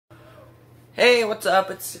Hey, what's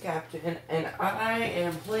up? It's the Captain, and I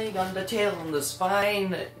am playing Undertale on this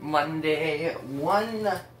fine Monday,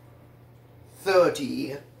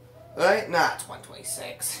 1:30. Right? Nah, it's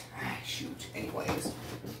 1:26. Shoot, anyways.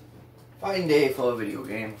 Fine day for a video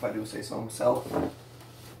game, if I do say so myself.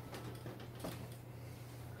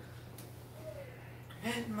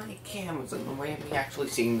 And my camera's in the way of me actually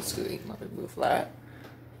seeing the screen. Let me move that.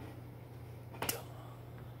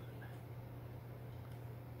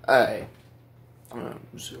 Alright. I'm gonna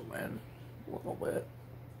zoom in a little bit.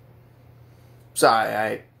 Sorry,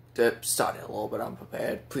 I started a little bit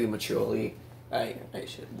unprepared, prematurely. I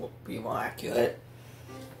should be more accurate.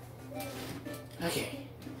 Okay.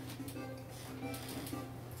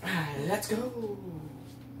 Let's go!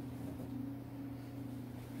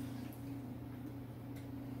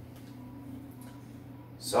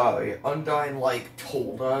 Sorry, Undyne,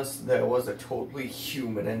 told us there was a totally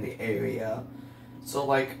human in the area.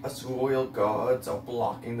 So, us royal guards are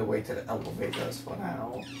blocking the way to the elevators for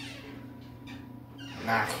now.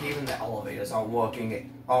 Nah, even the elevators aren't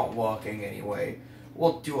working anyway.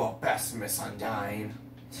 We'll do our best, Miss Undyne.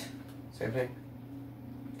 Same thing?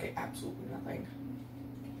 Okay, absolutely nothing.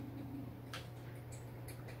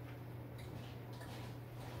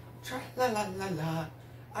 Tra-la-la-la-la,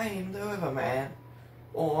 I am the riverman.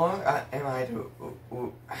 Or am I the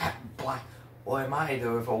or am I the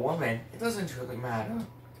river woman? It doesn't really matter.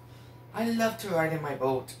 I love to ride in my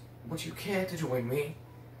boat. Would you care to join me?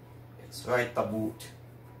 It's right, the boat.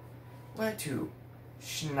 Where to?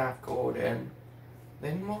 Schnackorden.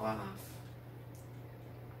 Then we're off.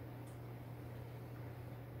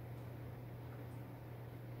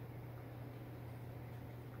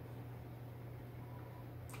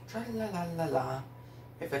 Tra-la-la-la-la.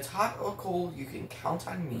 If it's hot or cold, you can count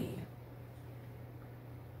on me.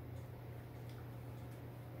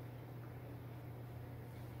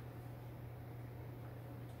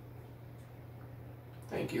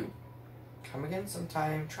 Thank you. Come again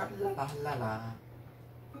sometime. Tra-la-la-la-la.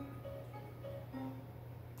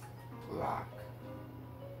 Rock.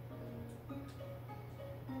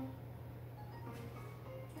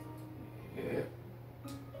 Yeah.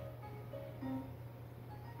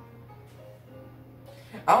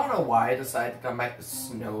 I don't know why I decided to come back to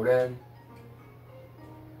Snowden.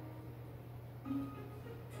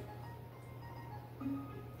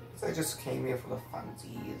 I just came here for the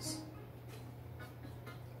funsies.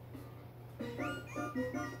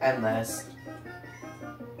 And this.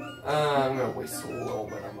 I'm gonna waste a little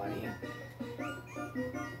bit of money.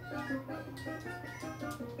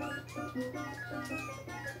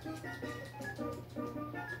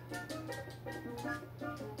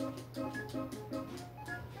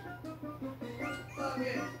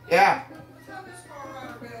 Yeah.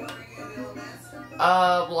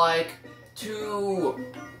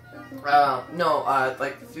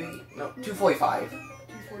 Three, no, 2:45.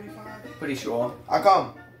 2:45? Pretty sure. I'll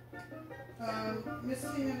come. Miss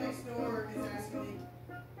Tina next door is asking me.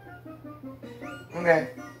 Okay.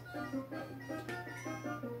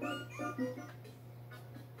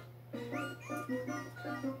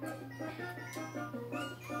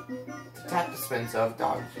 To tap dispenser of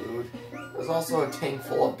dog food. There's also a tank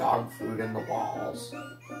full of dog food in the walls.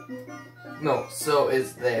 No, so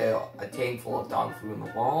is there a tank full of dog food in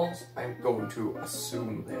the walls? I'm going to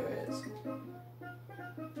assume there is.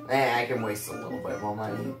 I can waste a little bit more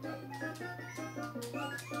money.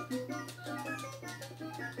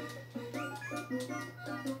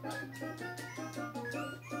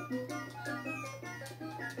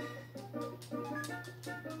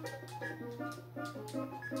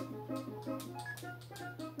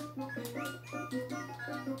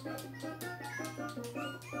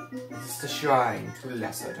 It's the shrine to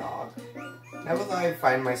Lesser Dog. Never thought I'd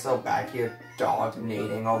find myself back here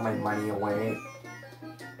dog-nating all my money away.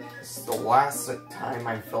 This is the last time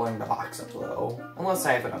I'm filling the box up though, unless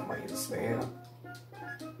I have enough money to spare.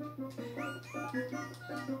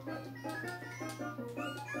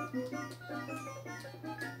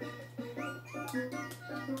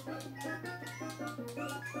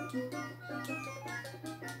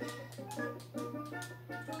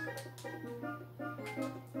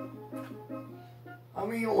 How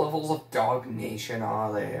many levels of Dog Nation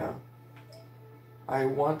are there? I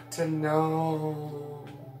want to know.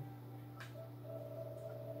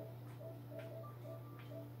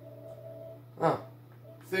 Oh,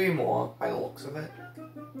 3 more by the looks of it.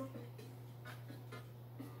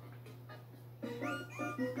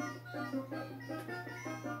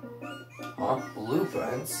 Huh?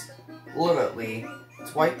 Blueprints? Literally,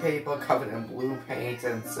 it's white paper covered in blue paint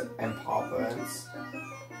and paw prints.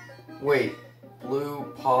 Wait,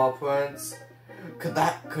 blue paw prints?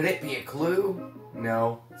 Could it be a clue?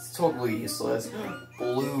 No, it's totally useless.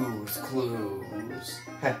 Blues Clues.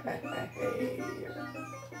 Hey.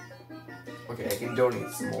 Okay, I can donate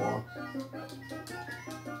some more.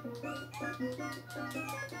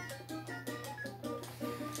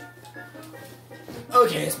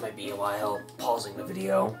 Okay, this might be a while. Pausing the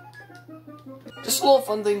video. Just a little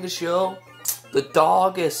fun thing to show. The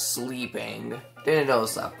dog is sleeping. Didn't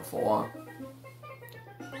notice that before.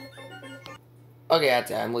 Okay,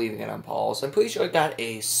 that's it. I'm leaving it on pause. I'm pretty sure I got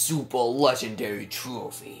a super legendary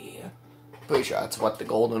trophy. Pretty sure that's what the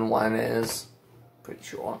golden one is. Pretty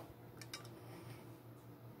sure.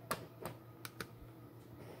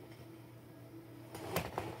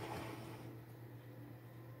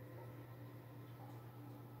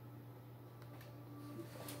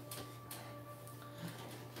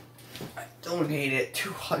 I donated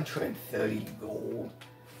 230 gold.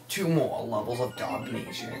 2 more levels of Dog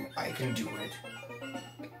Nation. I can do it.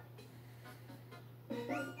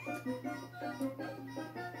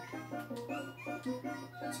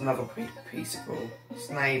 It's another peaceful. It's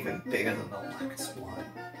not even bigger than the last one.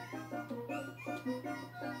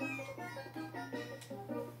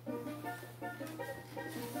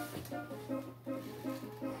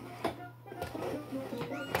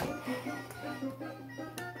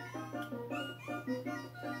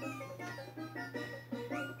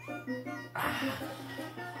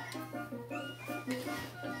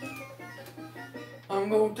 I'm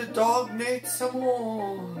going to dognate some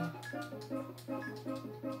more.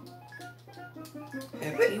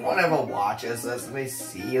 If anyone ever watches this and they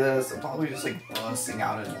see this, they're probably just like bursting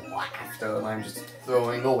out in laughter and I'm just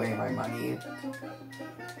throwing away my money.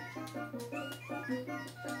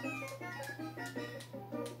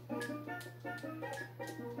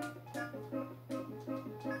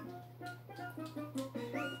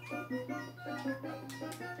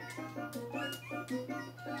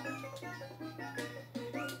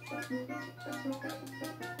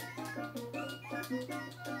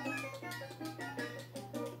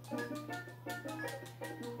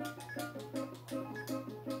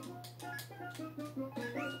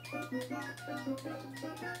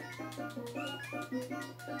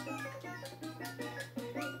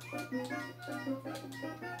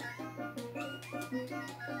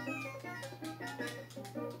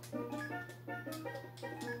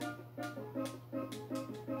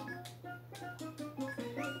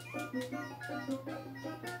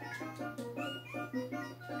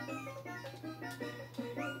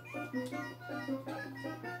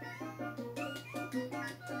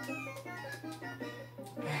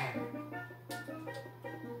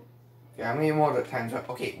 Yeah, how many more times?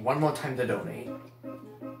 Okay, one more time to donate.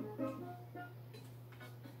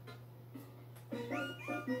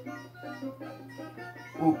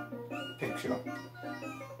 Ooh, picture.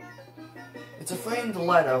 It's a framed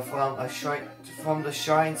letter from the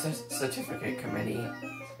Shrine Certificate Committee.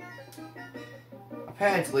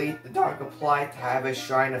 Apparently, the dog applied to have his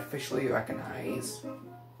shrine officially recognized.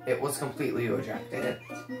 It was completely rejected.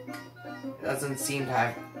 It doesn't seem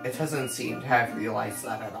to have realized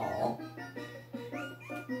that at all.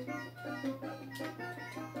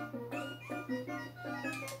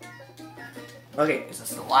 Okay, this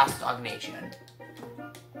is the last Dog Nation.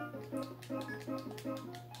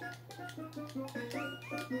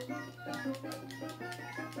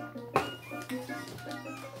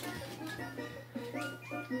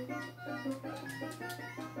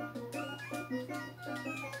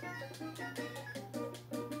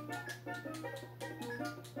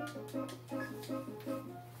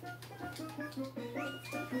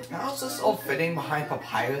 How is this all fitting behind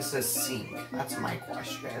Papyrus's sink? That's my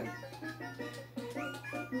question.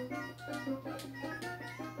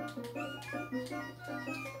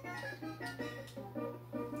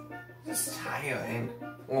 This is tiring.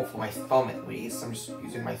 Well, for my thumb at least. I'm just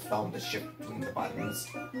using my thumb to shift between the buttons.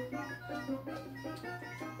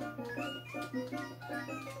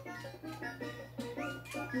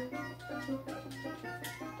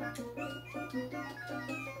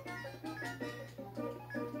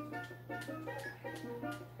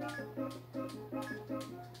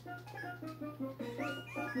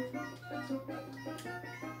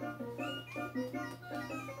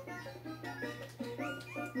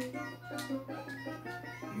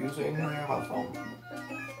 Using my iPhone.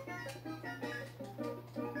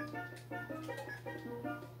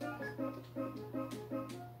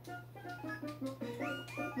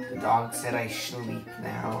 The dog said I sleep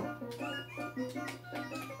now.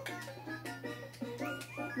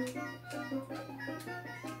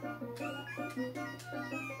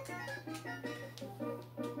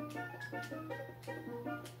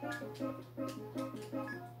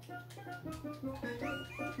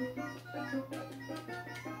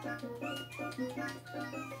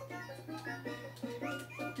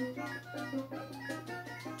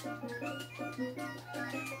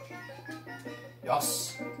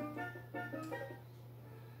 Yes.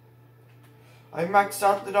 I maxed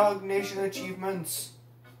out the Dog Nation achievements.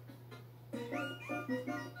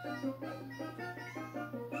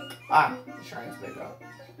 Ah, the shrine's bigger.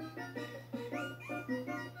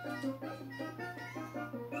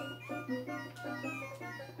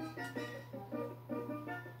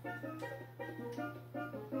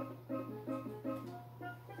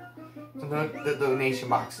 The donation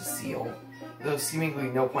box is sealed. There's seemingly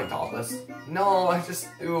no point to all this. No, I just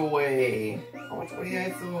threw away. How much money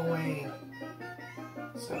did I throw away?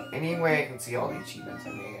 So anyway, I can see all the achievements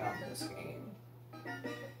I made on this game.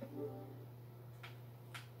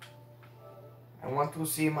 I want to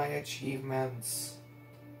see my achievements.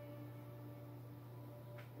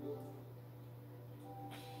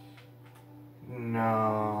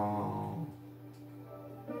 No.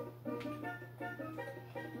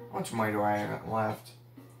 How much money do I have left?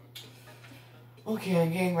 Okay,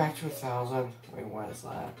 I'm getting back to 1,000. Wait, what is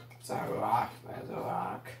that? It's a rock. That's a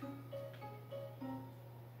rock.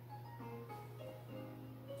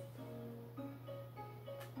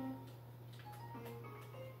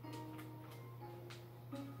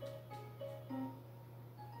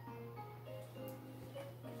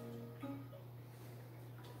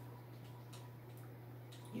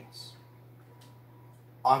 Yes.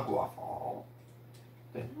 Agua fall.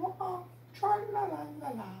 Then try la la la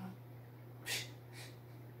la.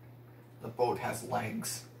 The boat has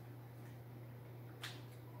legs.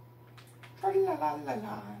 Try la la la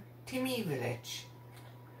la. Timmy Village.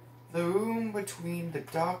 The room between the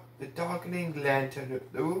darkening lantern.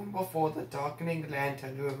 The room before the darkening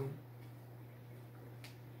lantern room.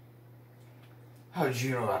 How did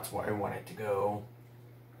you know that's where I wanted to go?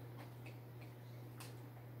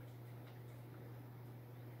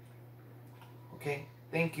 Okay,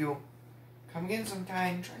 thank you. Come again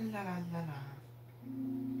sometime. Try la la la la.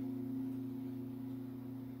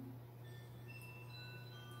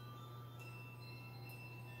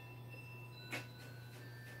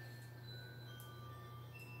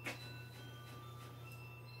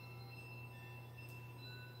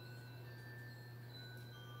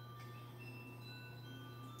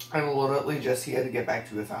 I'm literally just here to get back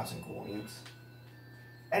to 1,000 coins.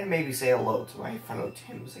 And maybe say hello to my fellow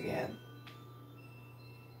Tims again.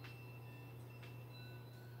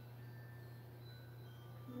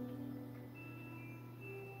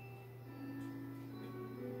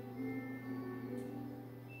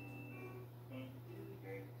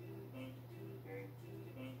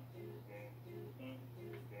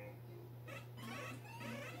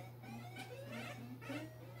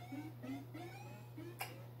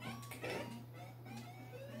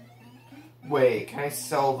 Wait, can I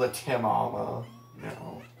sell the Tim armor?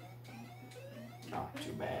 No. Not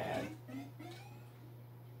too bad.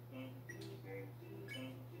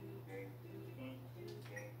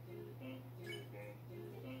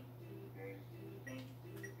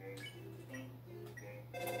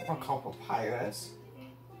 I'll call Papyrus.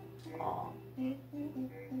 Aw.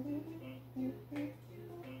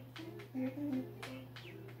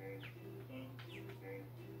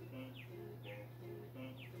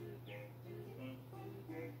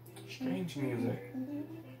 Strange music.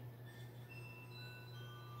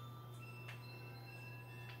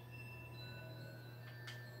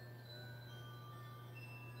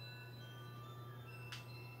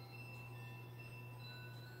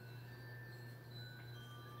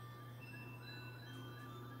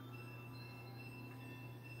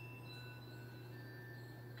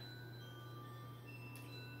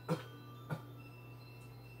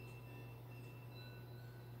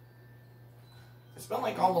 I spent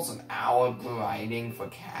like almost an hour grinding for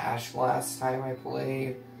cash last time I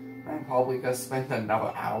played. I'm probably gonna spend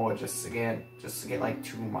another hour just to get like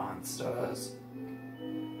 2 monsters.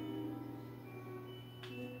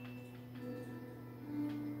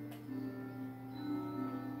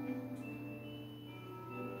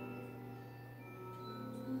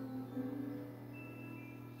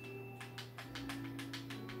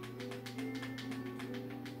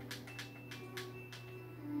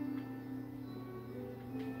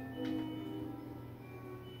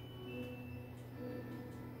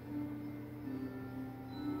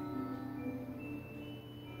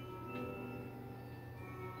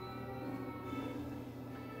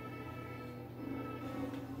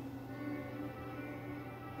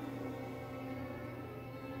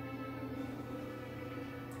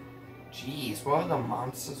 Jeez, what are the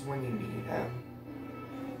monsters when you need them?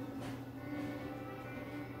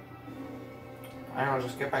 I don't know,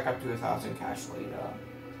 just get back up to 1,000 cash later.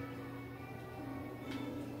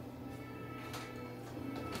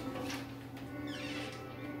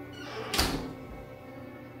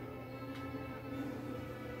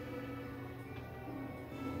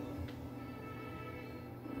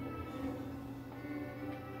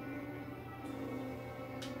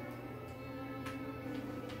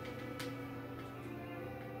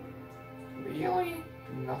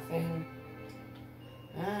 Nothing?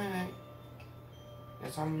 Alright.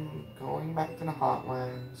 Guess I'm going back to the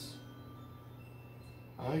Heartlands.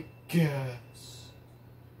 I guess.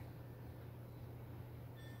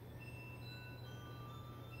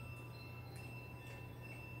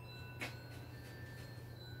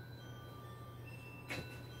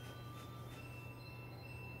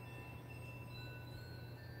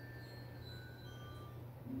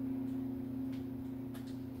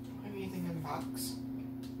 Anything in the box?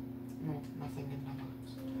 No, nothing in the box.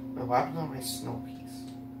 But what happened to my snow piece?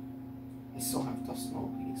 I still have the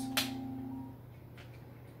snow piece.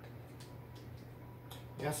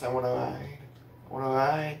 Yes, I want to ride. I want to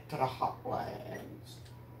ride to the Hotlands.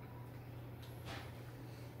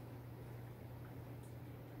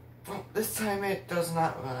 Well, this time it does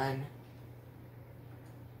not run.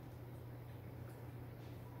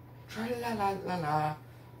 Tra-la-la-la-la.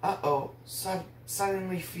 Uh-oh.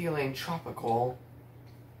 Suddenly feeling tropical.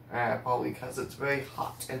 Probably because it's very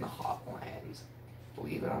hot in the Hotlands.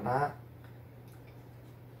 Believe it or not.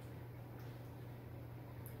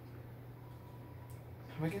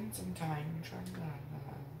 We're getting some time.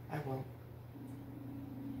 I will.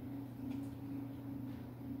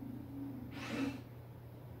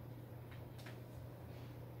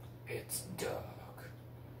 It's dark.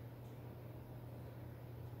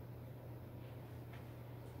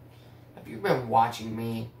 Have you been watching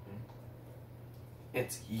me?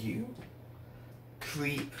 It's you.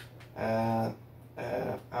 Creep. I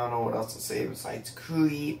don't know what else to say besides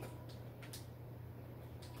creep.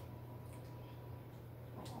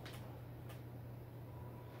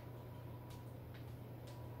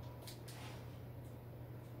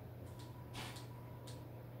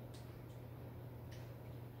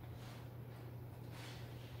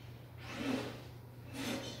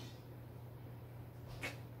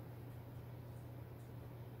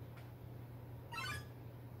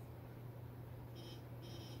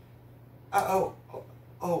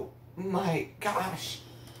 Oh my gosh.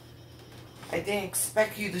 I didn't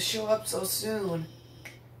expect you to show up so soon.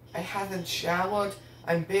 I haven't showered,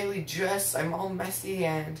 I'm barely dressed, I'm all messy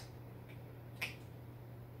and...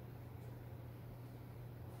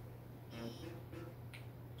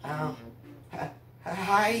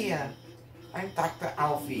 Hi, I'm Dr.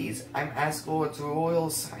 Alphys. I'm Asgard's royal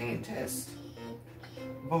scientist.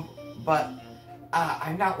 But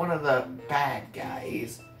I'm not one of the bad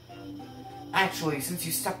guys. Actually, since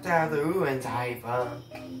you stepped out of the ruins, I've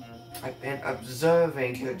been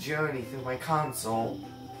observing your journey through my console.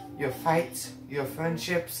 Your fights, your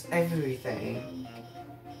friendships, everything.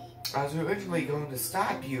 I was originally going to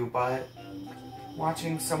stop you, but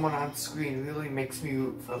watching someone on screen really makes me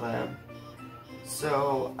root for them.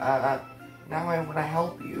 So, now I want to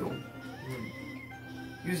help you.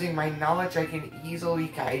 Using my knowledge, I can easily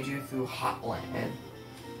guide you through Hotland.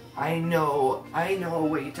 I know a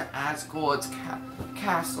way to Asgard's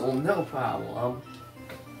castle, no problem.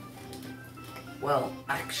 Well,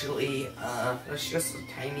 actually, there's just a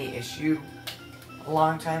tiny issue. A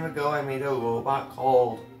long time ago, I made a robot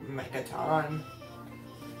called METTATON.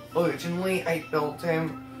 Originally, I built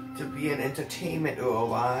him to be an entertainment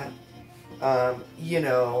robot. You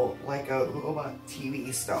know, like a robot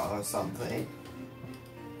TV star or something.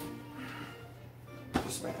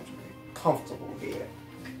 Just imagine me comfortable here.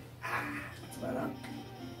 That's better.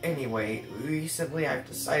 Anyway, recently I've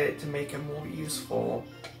decided to make him more useful.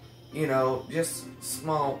 You know, just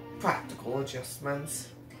small practical adjustments.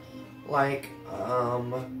 Like,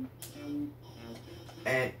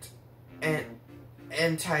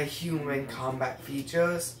 anti-human combat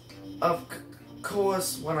features. Of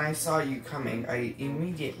course, when I saw you coming, I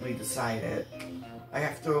immediately decided I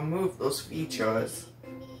have to remove those features.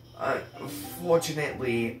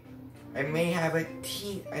 Fortunately, I may have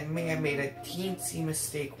made a teensy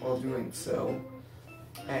mistake while doing so.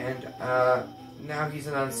 And, now he's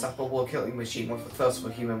an unstoppable killing machine with a thirst for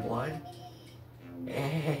human blood.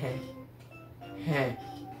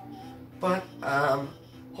 But,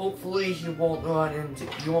 hopefully we won't run into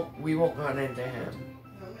him.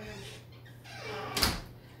 No, ma'am.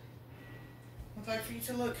 I'd like for you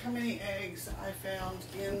to look how many eggs I found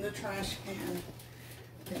in the trash can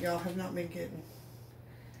that y'all have not been getting.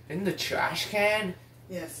 In the trash can?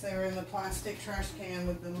 Yes, they're in the plastic trash can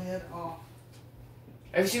with the lid off.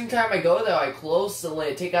 Every single time I go there, I close the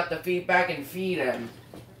lid, take out the feed bag, and feed him.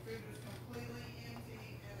 The food was completely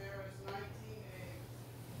empty and there was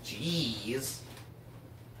 19 eggs. Jeez.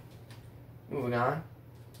 Moving on.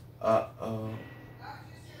 Uh-oh. Not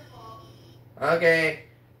just your fault. Okay.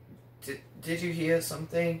 Did you hear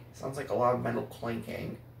something? Sounds like a loud metal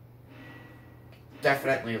clinking.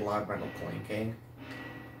 Definitely a loud metal clinking.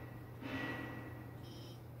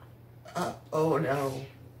 Oh no.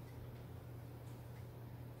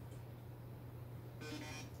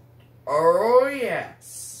 Oh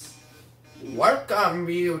yes. Welcome,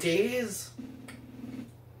 beauties,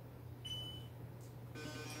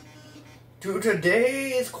 to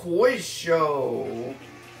today's quiz show.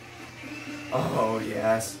 Oh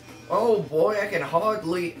yes. Oh boy, I can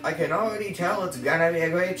already tell it's gonna be a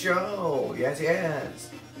great show. Yes, yes.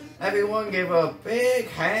 Everyone give a big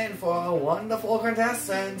hand for a wonderful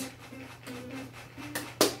contestant.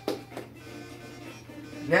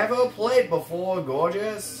 Never played before,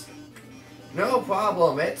 gorgeous? No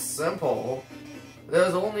problem, it's simple.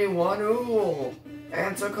 There's only one rule.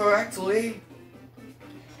 Answer correctly,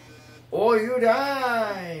 or you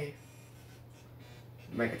die.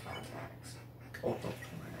 Megatron attacks. Oh, no.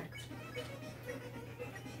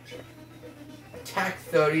 Attack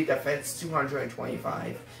 30, defense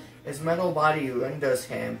 225. His metal body renders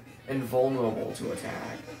him invulnerable to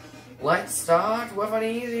attack. Let's start with an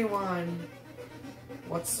easy one.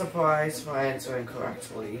 What's the prize for answering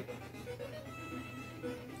correctly?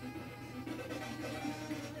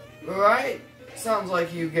 Right? Sounds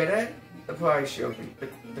like you get it. The quiz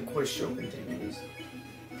show continues.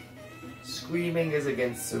 Screaming is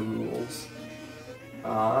against the rules.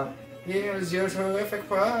 Here's your terrific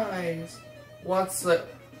prize. What's the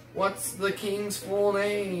king's full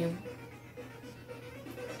name?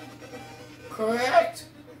 Correct!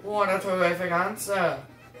 What a terrific answer.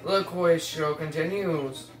 The quiz show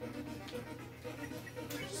continues.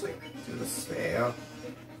 Just like to despair.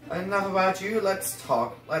 Enough about you, let's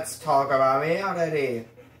talk about me already.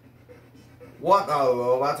 What are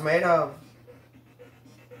robots made of?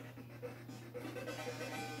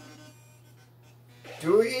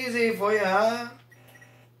 Too easy for you, huh?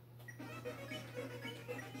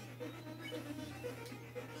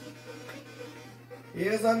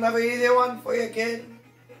 Here's another easy one for you, kid.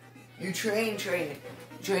 You train. Two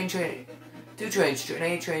trains, train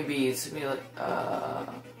A, train B, simulate,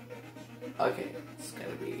 okay, it's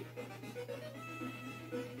gonna be...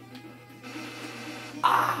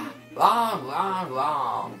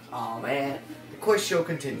 Wrong. Oh man. The quiz show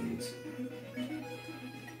continues.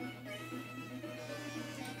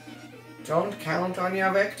 Don't count on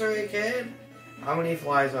your victory, kid. How many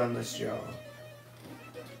flies on this show?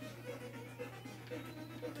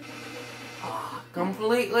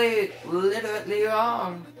 Completely, literally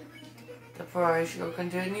wrong. The prize show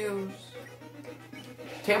continues.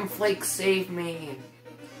 Tim Flake, save me.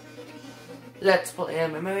 Let's play a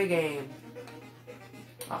memory game.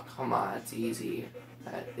 Oh, come on, it's easy.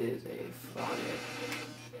 That is a frog.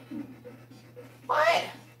 What?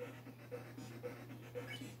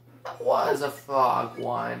 That was a frog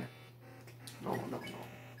one. No.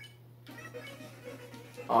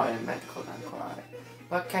 Oh, I meant to click on cry.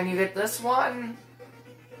 But can you get this one?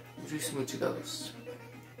 Would you smooch a ghost?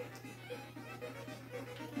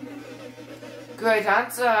 Great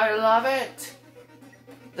answer, I love it!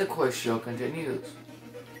 The quiz show continues.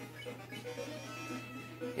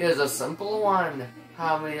 Here's a simple one.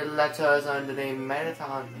 How many letters are in the name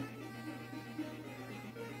METTATON?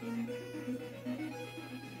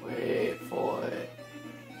 Wait for it.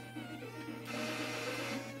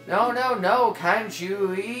 No, can't you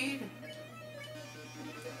read?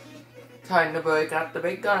 Time to break out the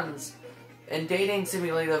big guns. In dating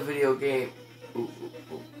simulator video game. Ooh.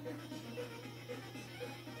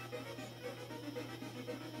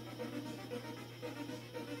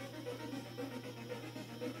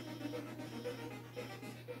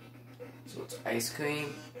 So it's ice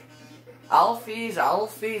cream. Alfies.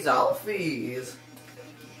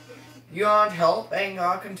 You aren't helping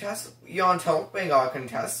our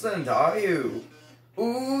contestant, are you?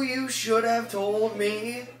 Ooh, you should have told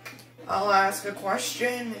me. I'll ask a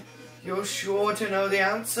question you're sure to know the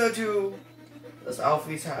answer to. Who does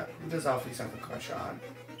Alfies have a crush on?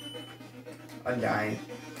 Undying.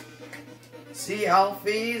 See,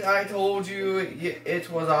 Alfies, I told you it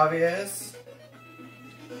was obvious.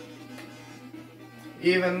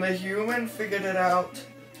 Even the human figured it out.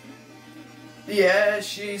 Yeah,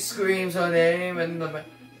 she screams her name in the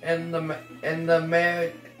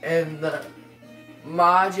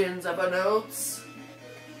margins of her notes.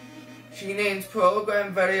 She names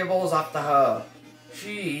program variables after her.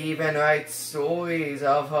 She even writes stories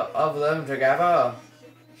of them together,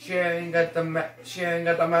 sharing a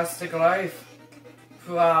domestic life.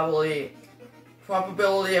 Probability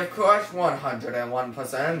of crush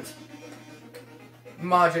 101%.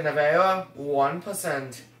 Margin of error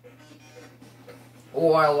 1%.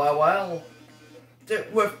 Well.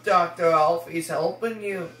 With Dr. Alfie's helping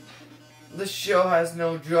you, the show has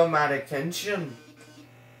no dramatic tension.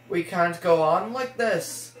 We can't go on like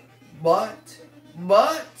this. But,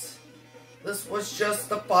 this was just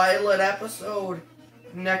the pilot episode.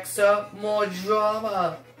 Next up, more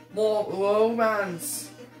drama, more romance,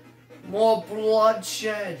 more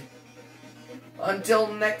bloodshed.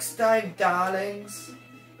 Until next time, darlings.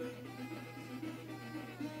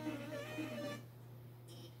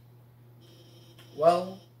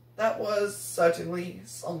 Well, that was certainly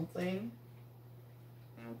something.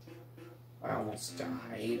 I almost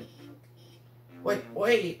died.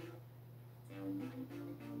 Wait.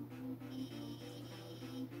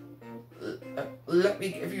 Let me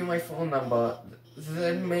give you my phone number.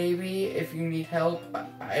 Then maybe if you need help,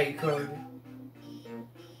 I could.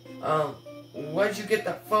 Where'd you get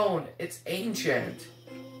that phone? It's ancient.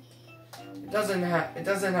 It doesn't have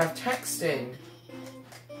texting.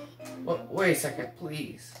 Wait a second,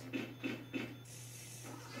 please.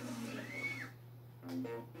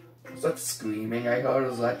 Was that screaming I heard, or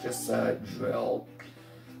was that just a drill?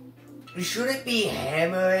 You shouldn't be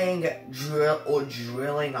hammering,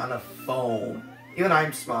 drilling on a phone. Even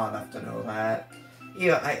I'm smart enough to know that.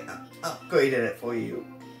 Here, I upgraded it for you.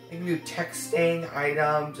 You can do texting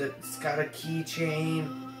items. It's got a keychain.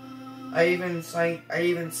 I even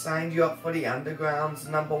signed you up for the Underground's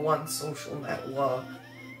 #1 social network.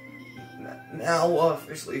 Now we're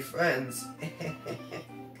officially friends.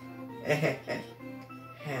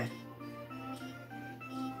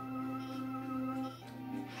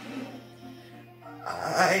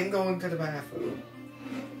 I'm going to the bathroom.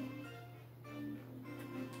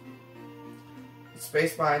 The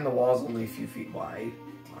space behind the wall is only a few feet wide.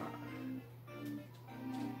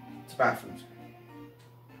 It's a bathroom.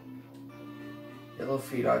 Your little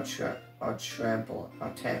feet are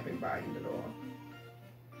tamping behind the door.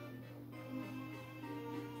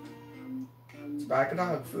 It's a bag of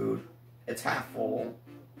dog food. It's half full.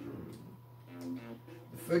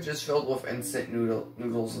 The fridge is filled with instant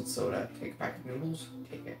noodles and soda. Take a pack of noodles?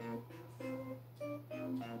 Take it.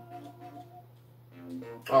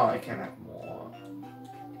 Oh, I can't have more.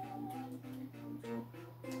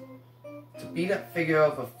 It's a beat up figure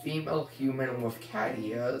of a female human with cat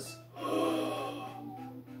ears.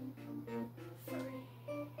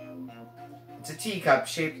 It's a teacup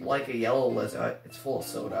shaped like a yellow lizard. It's full of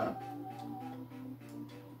soda.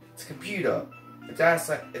 It's a computer. It's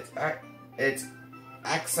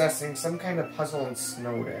accessing some kind of puzzle in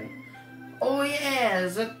Snowden. Oh yeah,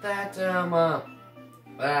 is it that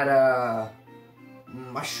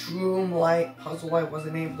mushroom-like puzzle I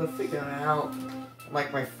wasn't able to figure out?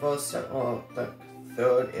 Like my first, the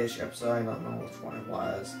third-ish episode, I don't know which one it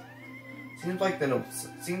was. Seems like the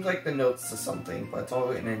notes to something, but it's all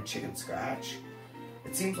written in chicken scratch.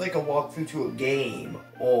 It seems like a walkthrough to a game,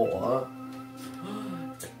 or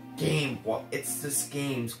it's a game. It's this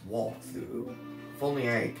game's walkthrough. If only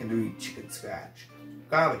I can do chicken scratch.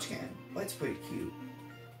 Garbage can, but it's pretty cute.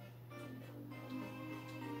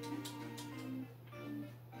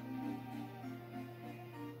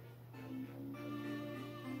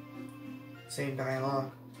 Same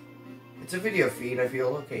dialogue. It's a video feed of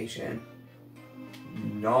your location.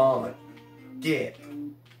 Not dip.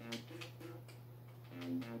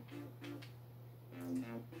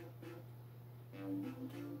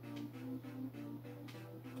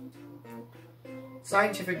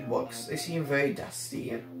 Scientific books, they seem very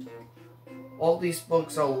dusty. All these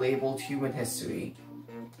books are labeled human history.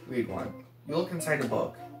 Read one. You look inside the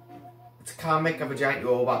book. It's a comic of a giant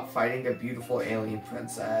robot fighting a beautiful alien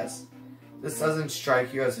princess. This doesn't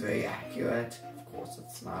strike you as very accurate. Of course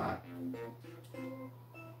it's not.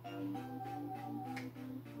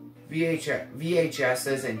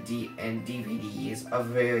 VHSs and DVDs of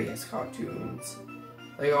various cartoons.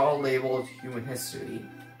 They are all labeled human history.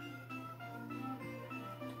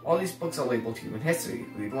 All these books are labeled human history.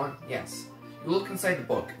 Read one? Yes. You look inside the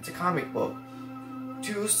book. It's a comic book.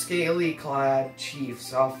 Two scaly-clad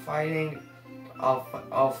chiefs are fighting,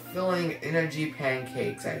 flinging energy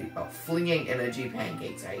pancakes at each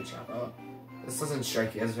other. This doesn't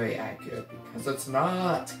strike you as very accurate because it's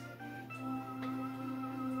not.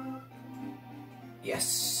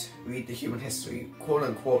 Yes, read the human history,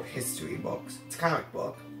 quote-unquote history books. It's a comic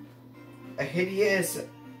book. A hideous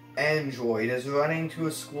android is running to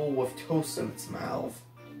a school with toast in its mouth.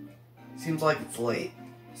 Seems like it's late.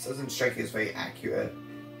 This doesn't strike you as very accurate.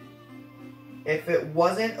 If it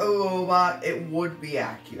wasn't a robot, it would be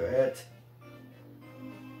accurate.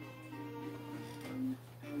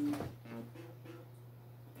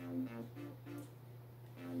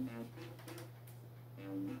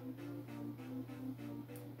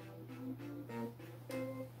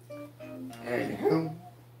 Anywho,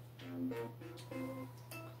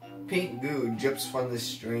 pink goo drips from this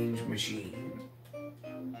strange machine.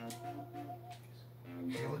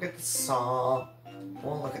 saw. I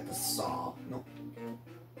want to look at the saw. No.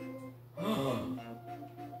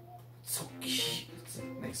 It's so cute. It's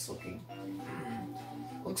nice looking.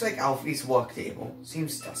 Looks like Alfie's work table.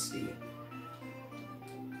 Seems dusty.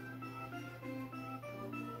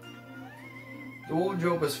 The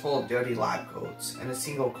wardrobe is full of dirty lab coats and a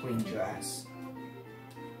single clean dress.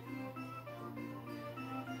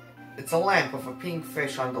 It's a lamp with a pink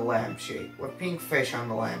fish on the lampshade. With pink fish on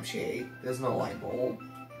the lampshade, there's no light bulb.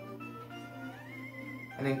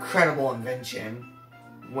 An incredible invention.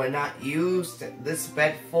 When not used, this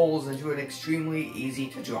bed folds into an extremely easy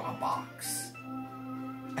to draw box.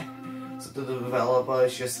 So the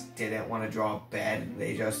developers just didn't want to draw a bed,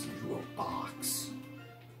 they just drew a box.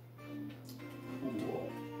 Cool.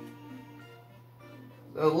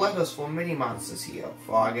 The letters for many monsters here.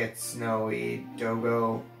 Frogget, Snowy,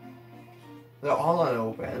 Dogo. They're all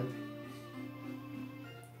unopened.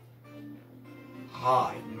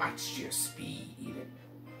 Hi, match your speed.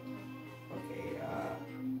 Okay, yeah.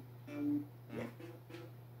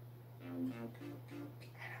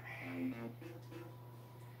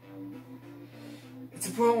 It's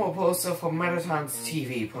a promo poster for METTATON's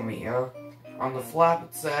TV premiere. On the flap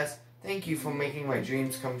it says, "Thank you for making my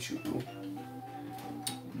dreams come true."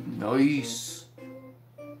 Nice.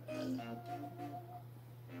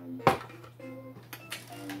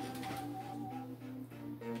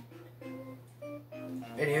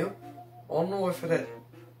 Anywho, I don't know if it...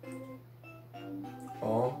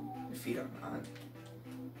 Oh, the feet are not.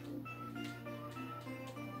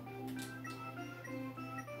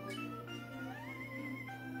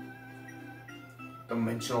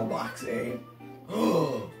 Dimensional boxing.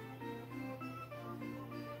 Oh,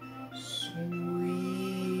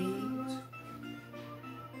 sweet.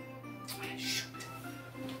 Shoot.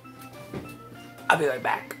 I'll be right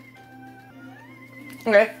back.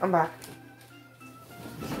 Okay, I'm back.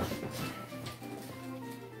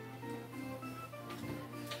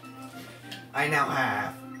 I now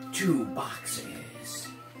have 2 boxes.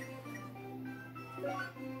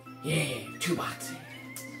 Yeah, 2 boxes.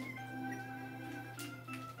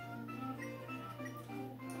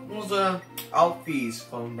 What was Alfie's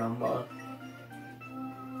phone number?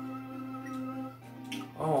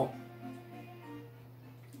 Oh.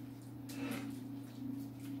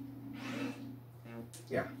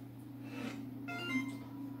 Yeah.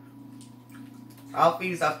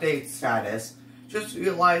 Alfie's update status. Just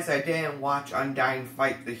realized I didn't watch Undyne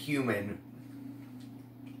fight the human.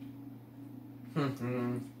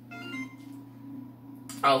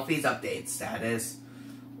 Alfie's update status.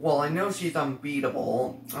 Well, I know she's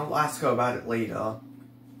unbeatable. I'll ask her about it later.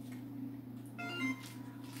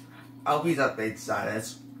 Alfie's update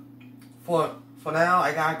status. For now,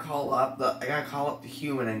 I gotta call up the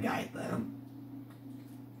human and guide them.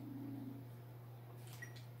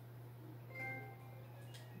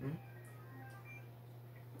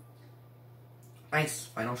 Nice,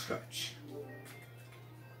 final stretch.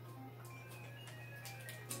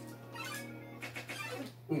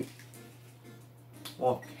 Ooh.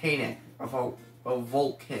 Volcanic, a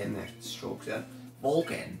volcanic stroke there.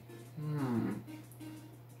 Vulcan.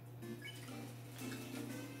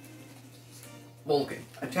 Vulcan.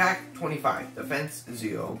 Attack 25, defense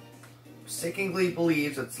 0. Mistakenly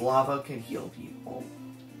believes its lava can heal people.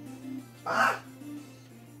 Ah!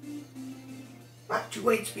 Not 2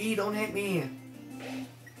 HP, don't hit me.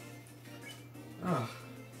 Ah.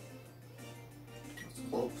 That's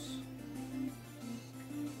close.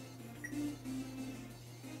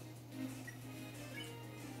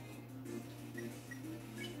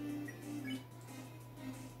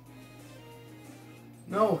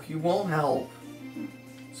 No, you won't help.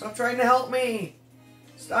 Stop trying to help me!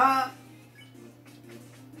 Stop!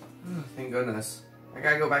 Oh, thank goodness. I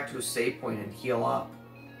gotta go back to a save point and heal up.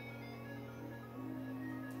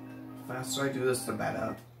 The faster I do this, the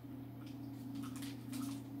better.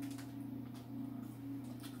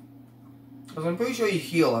 Because I'm pretty sure you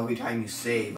heal every time you save.